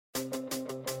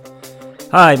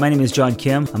Hi, my name is John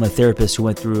Kim. I'm a therapist who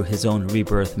went through his own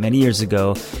rebirth many years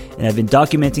ago, and I've been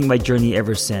documenting my journey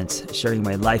ever since, sharing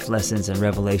my life lessons and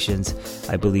revelations.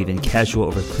 I believe in casual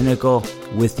over clinical,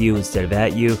 with you instead of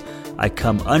at you. I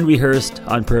come unrehearsed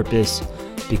on purpose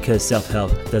because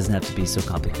self-help doesn't have to be so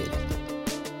complicated.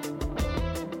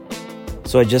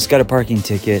 So I just got a parking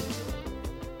ticket.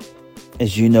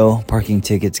 As you know, parking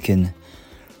tickets can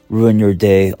ruin your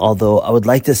day, although I would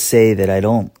like to say that I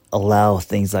don't allow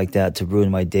things like that to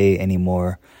ruin my day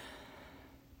anymore.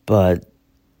 But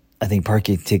I think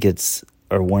parking tickets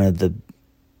are one of the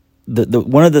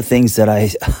one of the things that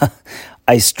I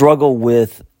I struggle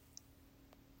with,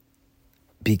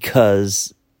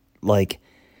 because like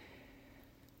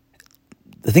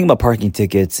the thing about parking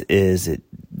tickets is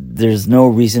there's no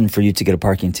reason for you to get a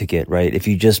parking ticket, right? If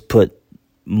you just put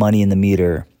money in the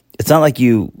meter, it's not like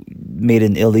you made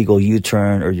an illegal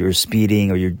U-turn or you're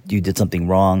speeding or you did something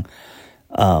wrong,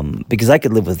 because I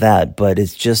could live with that. But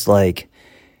it's just like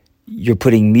you're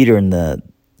putting money in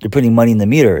the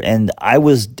meter. And I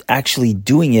was actually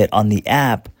doing it on the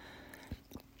app.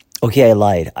 Okay, I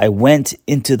lied. I went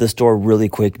into the store really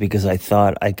quick because I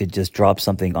thought I could just drop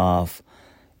something off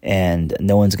and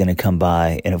no one's going to come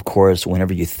by. And of course,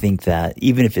 whenever you think that,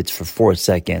 even if it's for 4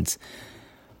 seconds,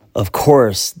 of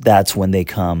course, that's when they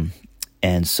come.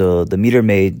 And so the meter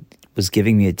maid was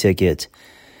giving me a ticket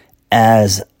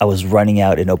as I was running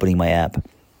out and opening my app.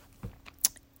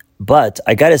 But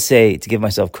I got to say, to give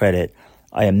myself credit,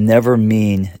 I am never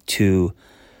mean to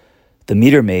the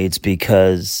meter maids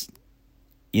because,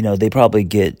 you know, they probably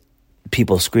get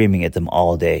people screaming at them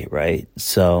all day, right?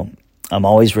 So I'm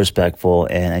always respectful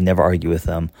and I never argue with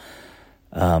them.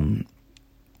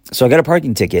 So I got a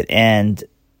parking ticket, and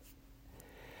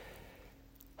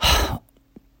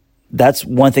that's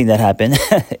one thing that happened.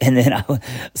 And then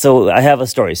I have a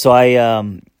story. So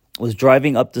I was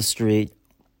driving up the street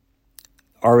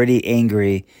already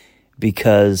angry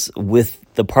because with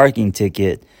the parking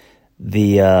ticket,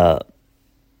 the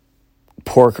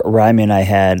pork ramen I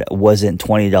had wasn't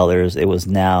 $20. It was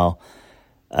now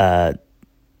 $80,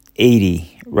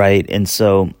 right? And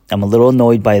so I'm a little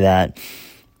annoyed by that.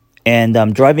 And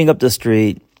I'm driving up the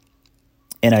street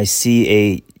and I see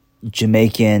a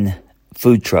Jamaican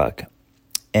food truck,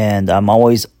 and I'm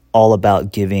always all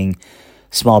about giving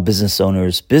small business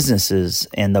owners businesses,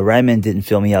 and the ramen didn't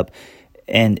fill me up.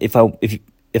 And if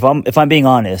I'm being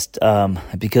honest,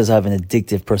 because I have an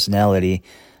addictive personality,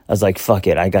 I was like, fuck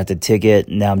it, I got the ticket,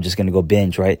 now I'm just gonna go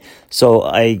binge, right? So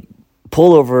I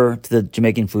pull over to the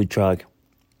Jamaican food truck,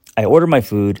 I order my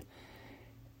food,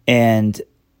 and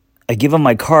I give him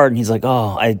my card, and he's like,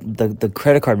 oh, the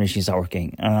credit card machine's not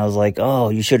working. And I was like, oh,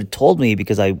 you should have told me,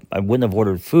 because I wouldn't have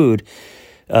ordered food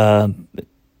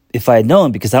if I had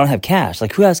known, because I don't have cash.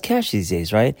 Like, who has cash these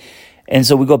days, right? And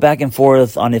so we go back and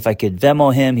forth on if I could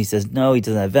Venmo him. He says, no, he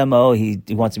doesn't have Venmo. He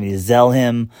wants me to Zelle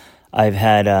him. I've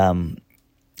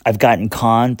gotten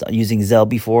conned using Zelle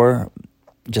before.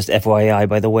 Just FYI,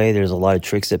 by the way, there's a lot of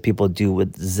tricks that people do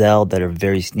with Zelle that are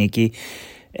very sneaky.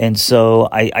 And so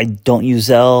I don't use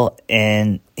Zelle,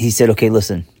 and he said, okay,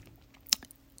 listen,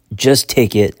 just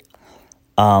take it,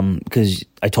 because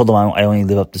I told him I only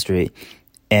live up the street,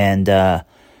 and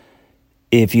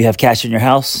if you have cash in your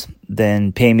house,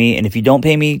 then pay me, and if you don't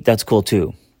pay me, that's cool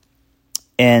too.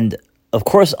 And of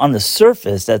course, on the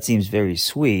surface, that seems very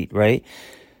sweet, right?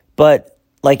 But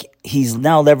like, he's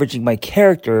now leveraging my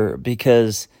character,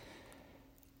 because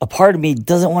a part of me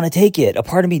doesn't want to take it. A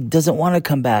part of me doesn't want to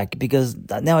come back, because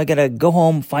now I got to go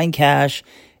home, find cash,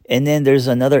 and then there's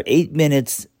another 8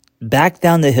 minutes back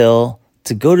down the hill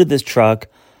to go to this truck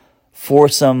for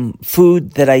some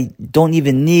food that I don't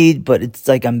even need, but it's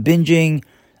like I'm binging,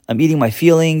 I'm eating my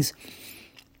feelings,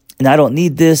 and I don't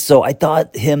need this. So I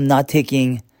thought him not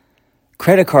taking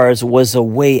credit cards was a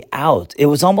way out. It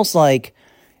was almost like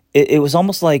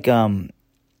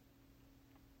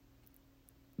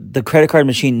the credit card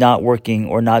machine not working,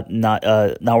 or not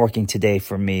working today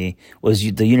for me, was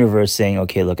the universe saying,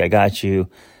 okay, look, I got you.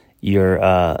 You're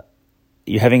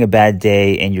having a bad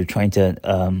day and you're trying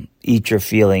to eat your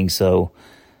feelings. So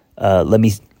let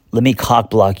me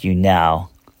cock block you now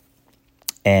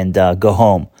and go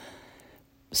home.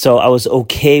 So I was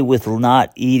okay with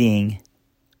not eating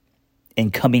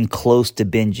and coming close to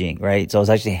binging, right? So I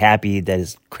was actually happy that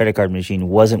his credit card machine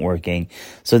wasn't working.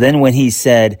 So then when he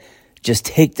said, just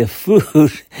take the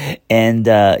food and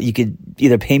you could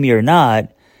either pay me or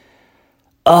not,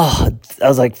 I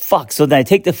was like, fuck. So then I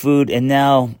take the food, and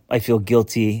now I feel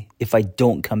guilty if I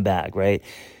don't come back, right?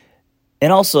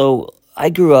 And also, I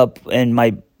grew up, and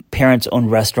my parents-owned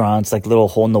restaurants, like little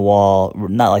hole-in-the-wall,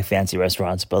 not like fancy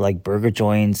restaurants, but like burger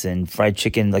joints and fried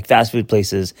chicken, like fast food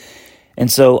places.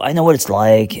 And so I know what it's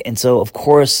like. And so, of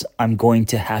course, I'm going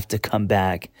to have to come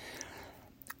back,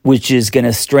 which is going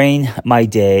to strain my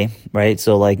day, right?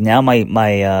 So like now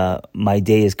my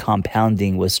day is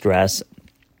compounding with stress.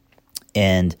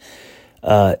 And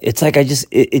it's like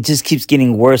it just keeps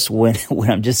getting worse when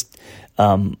I'm just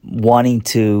wanting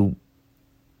to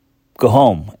go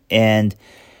home. And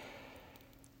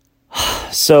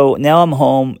so now I'm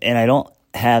home and I don't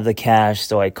have the cash.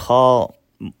 So I call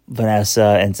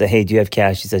Vanessa and say, hey, do you have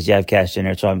cash? She says, yeah, I have cash in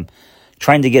there. So I'm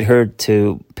trying to get her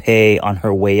to pay on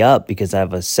her way up because I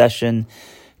have a session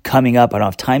coming up. I don't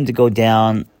have time to go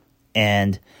down.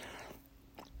 And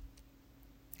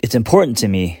it's important to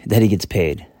me that he gets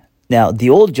paid. Now, the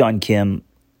old John Kim,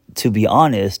 to be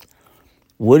honest,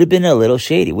 would have been a little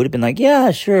shady. Would have been like,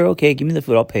 yeah, sure, okay, give me the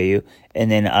food, I'll pay you. And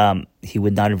then he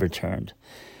would not have returned.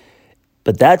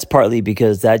 But that's partly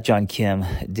because that John Kim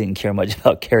didn't care much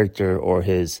about character or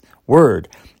his word.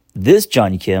 This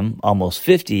John Kim, almost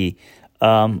 50,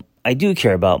 I do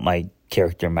care about my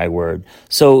character, my word.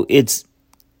 So it's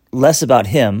less about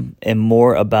him and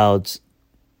more about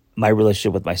my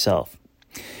relationship with myself.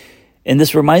 And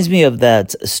this reminds me of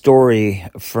that story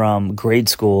from grade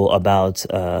school about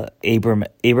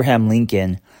Abraham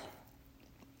Lincoln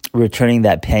returning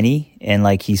that penny, and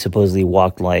like he supposedly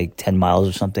walked like 10 miles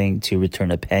or something to return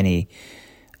a penny.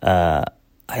 I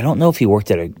don't know if he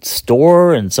worked at a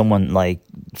store and someone like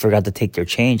forgot to take their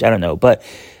change. I don't know, but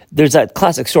there's that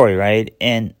classic story, right?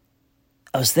 And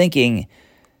I was thinking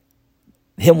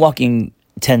him walking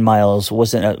 10 miles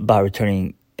wasn't about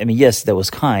returning. I mean, yes, that was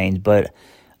kind, but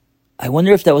I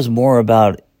wonder if that was more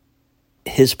about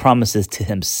his promises to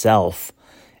himself.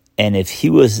 And if he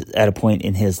was at a point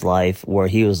in his life where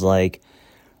he was like,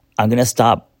 I'm going to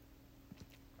stop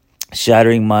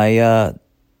shattering my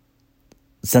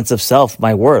sense of self,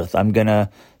 my worth. I'm going to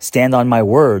stand on my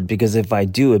word, because if I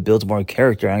do, it builds more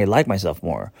character and I like myself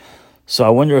more. So I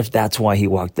wonder if that's why he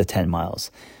walked the 10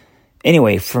 miles.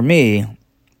 Anyway, for me,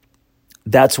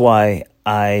 that's why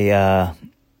I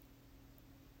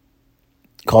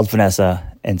called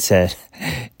Vanessa and said,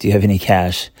 do you have any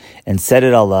cash? And set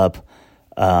it all up.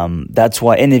 That's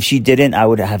why. And if she didn't, I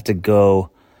would have to go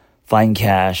find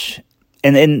cash.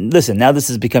 And listen, now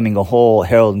this is becoming a whole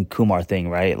Harold and Kumar thing,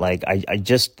 right? Like I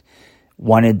just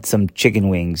wanted some chicken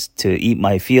wings to eat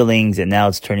my feelings, and now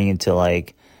it's turning into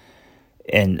like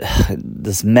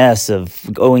this mess of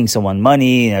owing someone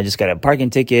money, and I just got a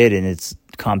parking ticket, and it's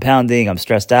compounding. I'm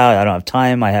stressed out. I don't have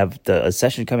time. I have a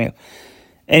session coming up.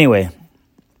 Anyway,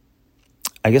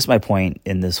 I guess my point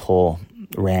in this whole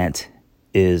rant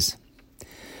is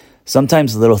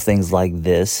sometimes little things like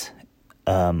this,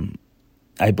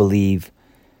 I believe,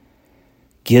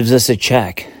 gives us a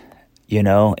check, you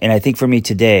know? And I think for me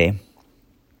today,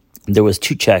 there was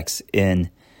 2 checks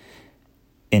in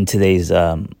today's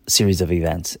series of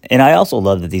events. And I also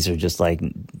love that these are just like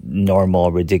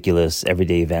normal, ridiculous,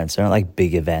 everyday events. They're not like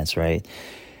big events, right?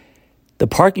 The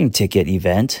parking ticket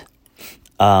event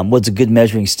was a good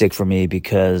measuring stick for me,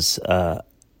 because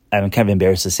I'm kind of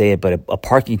embarrassed to say it, but a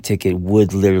parking ticket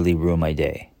would literally ruin my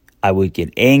day. I would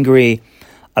get angry.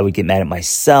 I would get mad at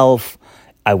myself.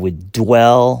 I would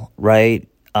dwell, right?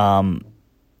 And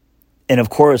of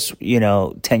course,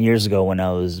 10 years ago when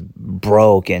I was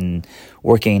broke and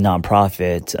working a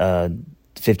nonprofit,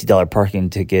 $50 parking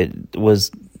ticket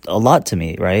was a lot to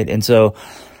me, right? And so,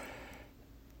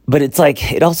 but it's like,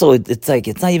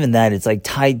 it's not even that. It's like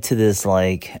tied to this,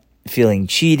 like feeling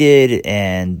cheated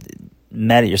and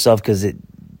mad at yourself because it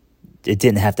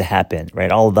didn't have to happen,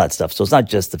 right? All of that stuff. So it's not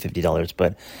just the $50,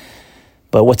 but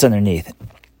what's underneath.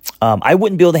 I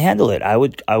wouldn't be able to handle it. I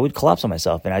would collapse on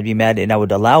myself, and I'd be mad, and I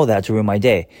would allow that to ruin my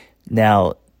day.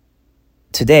 Now,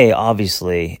 today,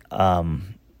 obviously,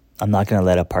 I'm not going to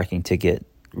let a parking ticket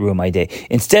ruin my day.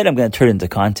 Instead, I'm going to turn it into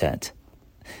content.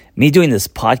 Me doing this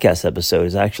podcast episode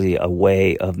is actually a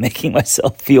way of making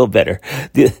myself feel better.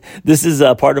 This is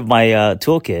a part of my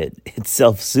toolkit. It's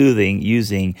self-soothing,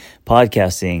 using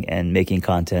podcasting and making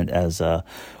content as a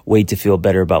way to feel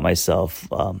better about myself,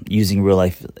 using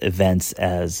real-life events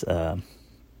as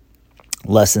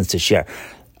lessons to share.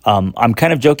 I'm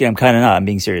kind of joking. I'm kind of not. I'm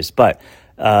being serious. But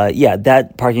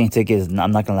that parking ticket,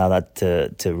 I'm not going to allow that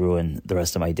to ruin the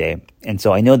rest of my day. And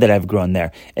so I know that I've grown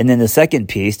there. And then the second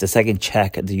piece, the second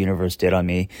check the universe did on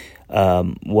me,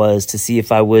 was to see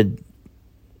if I would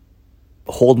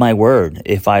hold my word,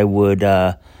 if I would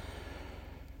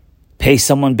pay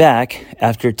someone back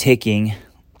after taking,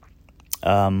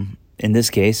 in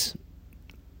this case,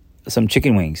 some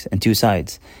chicken wings and 2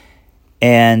 sides.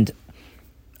 And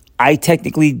I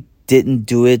technically didn't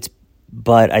do it,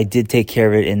 but I did take care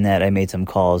of it in that I made some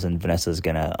calls, and Vanessa's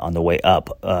gonna, on the way up,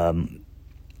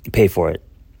 pay for it,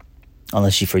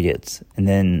 unless she forgets. And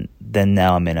then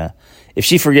now if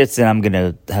she forgets, then I'm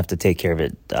gonna have to take care of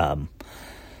it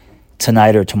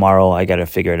tonight or tomorrow. I gotta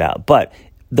figure it out. But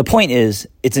the point is,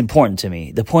 it's important to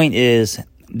me. The point is,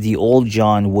 the old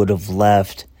John would have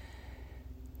left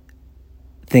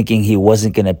thinking he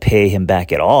wasn't going to pay him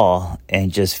back at all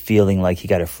and just feeling like he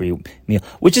got a free meal,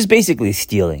 which is basically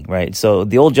stealing, right? So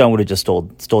the old John would have just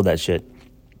stole that shit.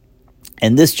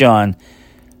 And this John,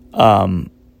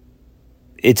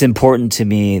 it's important to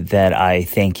me that I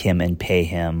thank him and pay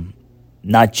him,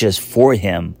 not just for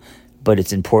him, but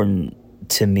it's important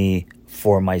to me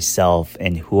for myself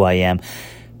and who I am,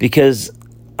 because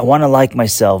I want to like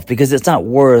myself, because it's not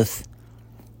worth,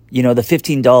 the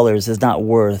 $15 is not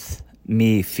worth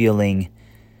me feeling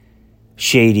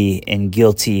shady and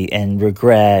guilty and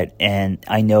regret. And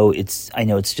I know it's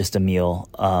just a meal.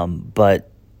 But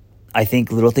I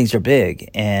think little things are big,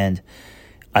 and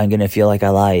I'm going to feel like I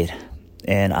lied,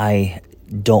 and I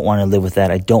don't want to live with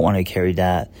that. I don't want to carry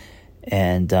that.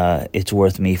 And it's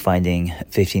worth me finding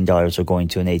 $15 or going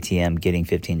to an ATM, getting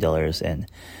 $15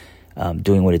 and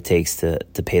doing what it takes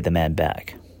to pay the man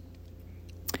back.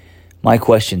 My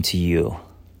question to you: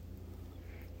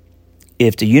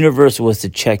 if the universe was to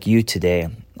check you today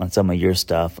on some of your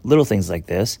stuff, little things like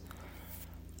this,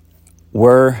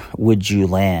 where would you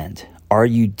land? Are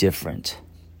you different?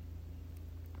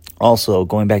 Also,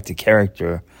 going back to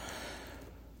character,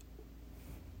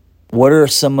 what are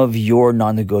some of your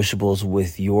non-negotiables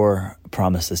with your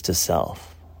promises to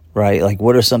self, right? Like,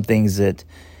 what are some things that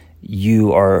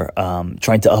you are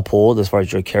trying to uphold as far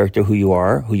as your character, who you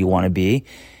are, who you want to be,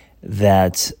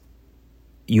 that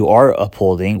you are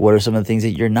upholding? What are some of the things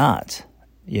that you're not?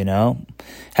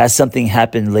 Has something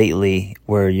happened lately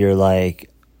where you're like,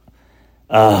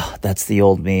 that's the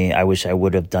old me, I wish I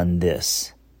would have done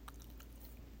this?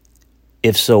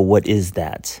 If so, what is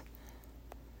that?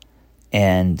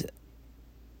 And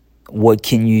what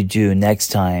can you do next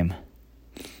time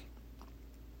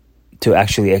to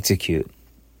actually execute?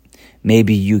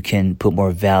 Maybe you can put more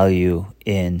value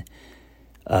in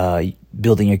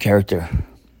building your character.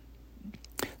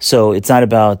 So it's not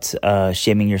about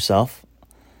shaming yourself.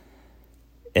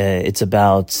 It's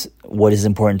about what is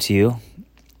important to you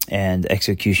and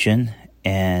execution,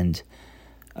 and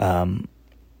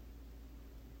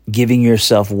giving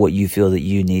yourself what you feel that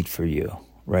you need for you,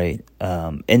 right?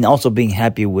 And also being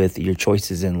happy with your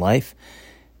choices in life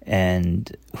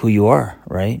and who you are,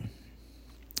 right?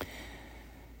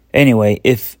 Anyway,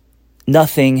 if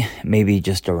nothing, maybe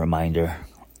just a reminder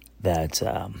that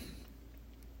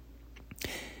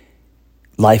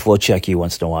life will check you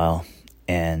once in a while,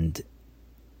 and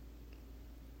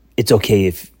it's okay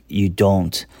if you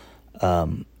don't.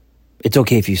 It's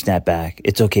okay if you snap back.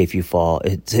 It's okay if you fall.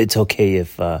 It's okay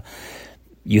if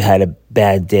you had a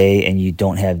bad day and you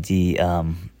don't have the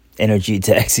energy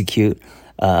to execute.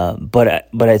 But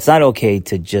it's not okay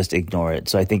to just ignore it.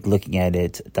 So I think looking at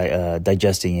it,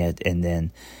 digesting it, and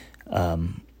then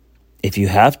if you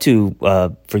have to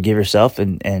forgive yourself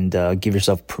and give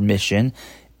yourself permission,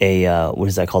 what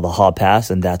is that called, a hall pass,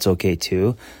 and that's okay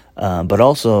too. But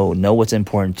also know what's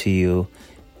important to you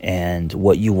and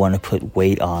what you want to put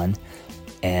weight on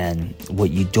and what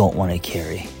you don't want to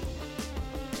carry.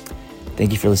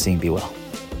 Thank you for listening. Be well.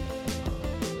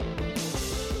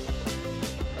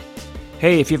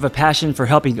 Hey, if you have a passion for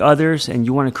helping others and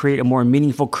you want to create a more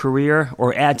meaningful career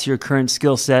or add to your current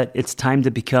skill set, it's time to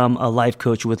become a life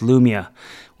coach with Lumia.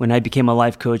 When I became a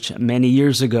life coach many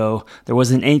years ago, there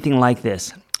wasn't anything like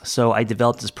this. So I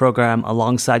developed this program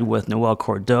alongside with Noel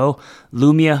Cordeau,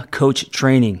 Lumia Coach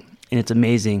Training. And it's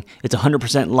amazing. It's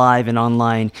 100% live and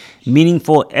online,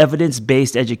 meaningful,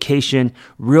 evidence-based education,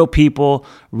 real people,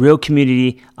 real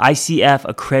community, ICF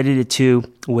accredited too,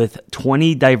 with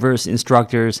 20 diverse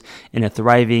instructors and a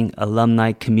thriving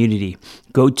alumni community.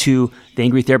 Go to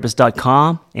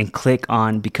theangrytherapist.com and click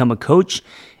on Become a Coach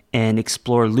and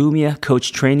explore Lumia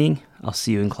Coach Training. I'll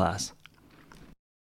see you in class.